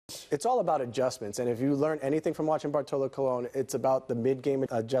It's all about adjustments, and if you learn anything from watching Bartolo Colon, it's about the mid-game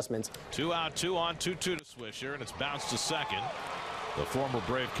adjustments. 2 out, 2 on, 2-2 to Swisher, and it's bounced to second. The former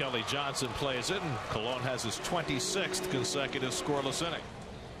Brave Kelly Johnson plays it, and Colon has his 26th consecutive scoreless inning.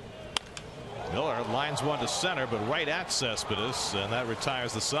 Miller lines one to center, but right at Cespedes, and that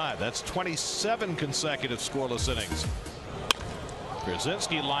retires the side. That's 27 consecutive scoreless innings.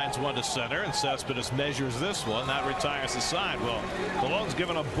 Krasinski lines one to center, and Cespedes measures this one. That retires the side. Well, Colon's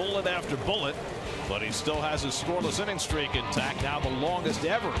given a bullet after bullet, but he still has his scoreless inning streak intact. Now the longest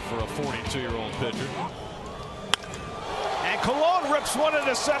ever for a 42-year-old pitcher. And Colon rips one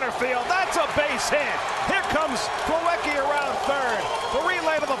into center field. That's a base hit. Here comes Plawecki around third. The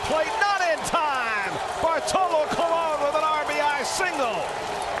relay to the plate, not in time. Bartolo Colon with an RBI single.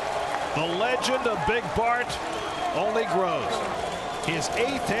 The legend of Big Bart only grows. His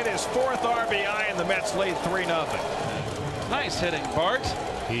 8th hit, his 4th RBI, and the Mets lead 3-0. Nice hitting, Bart.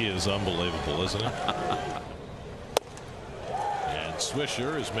 He is unbelievable, isn't he? And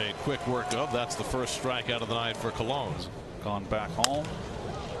Swisher is made quick work of. That's the first strikeout of the night for Colon. Gone back home.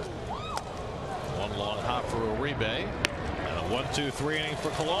 One long hop for Uribe, and a 1-2-3 inning for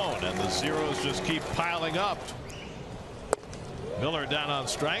Colon, and the zeros just keep piling up. Miller down on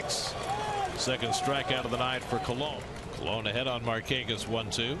strikes. Second strikeout of the night for Colon. Colon ahead on Marquez,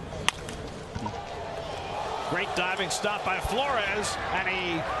 1-2. Great diving stop by Flores, and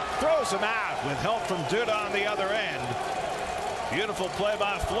he throws him out with help from Duda on the other end. Beautiful play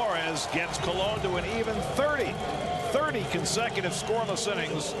by Flores gets Colon to an even 30 consecutive scoreless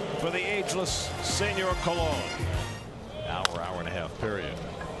innings for the ageless Senor Colon. Hour and a half period.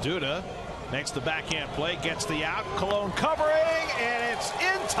 Duda makes the backhand play, gets the out. Colon covering, and it's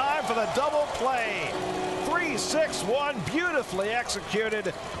in time for the double play. 3-6-1, beautifully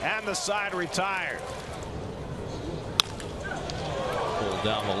executed, and the side retired. Pulled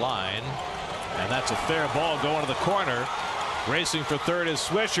down the line, and that's a fair ball going to the corner. Racing for third is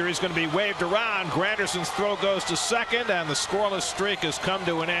Swisher. He's going to be waved around. Granderson's throw goes to second, and the scoreless streak has come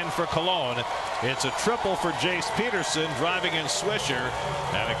to an end for Colon. It's a triple for Jace Peterson, driving in Swisher,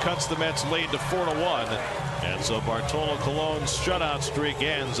 and it cuts the Mets lead to 4-1. And so Bartolo Colon's shutout streak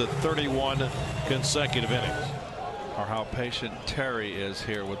ends at 31 consecutive innings. Or how patient Terry is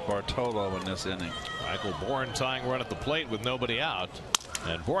here with Bartolo in this inning. Michael Bourne tying run at the plate with nobody out.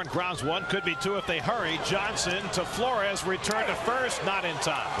 And Bourne grounds one, could be two if they hurry. Johnson to Flores, return to first, not in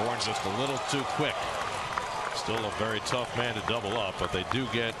time. Bourne's just a little too quick. Still a very tough man to double up, but they do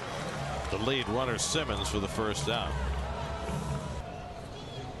get the lead runner Simmons for the first out.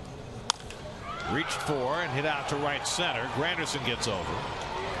 Reached for and hit out to right center. Granderson gets over.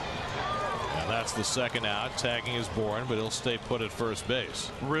 And that's the second out. Tagging is Bourne, but he'll stay put at first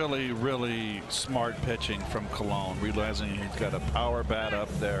base. Really, really smart pitching from Colon, realizing he's got a power bat up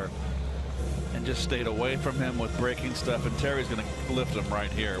there and just stayed away from him with breaking stuff. And Terry's going to lift him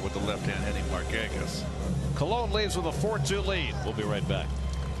right here with the left hand hitting Marquez. Colon leaves with a 4-2 lead. We'll be right back.